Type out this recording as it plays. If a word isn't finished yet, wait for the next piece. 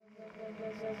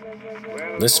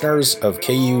Listeners of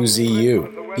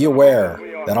KUZU, be aware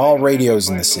that all radios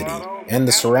in the city and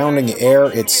the surrounding air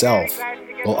itself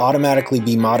will automatically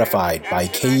be modified by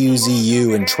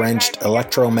KUZU entrenched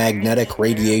electromagnetic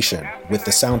radiation with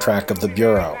the soundtrack of the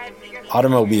Bureau.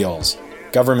 Automobiles,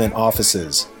 government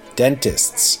offices,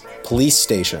 dentists, police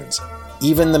stations,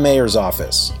 even the mayor's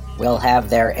office will have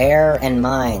their air and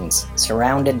minds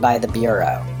surrounded by the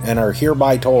Bureau, and are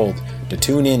hereby told to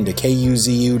tune in to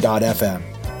KUZU.FM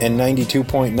and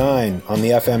 92.9 on the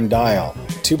FM dial.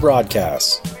 Two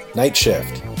broadcasts, Night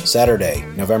Shift, Saturday,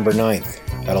 November 9th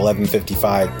at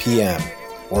 11:55 p.m.,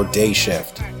 or Day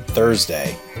Shift,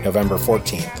 Thursday, November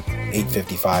 14th,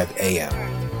 8:55 a.m.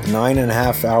 A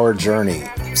 9.5-hour journey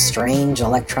of strange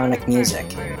electronic music,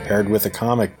 paired with a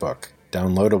comic book,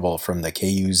 downloadable from the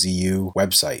KUZU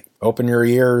website. Open your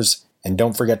ears, and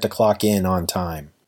don't forget to clock in on time.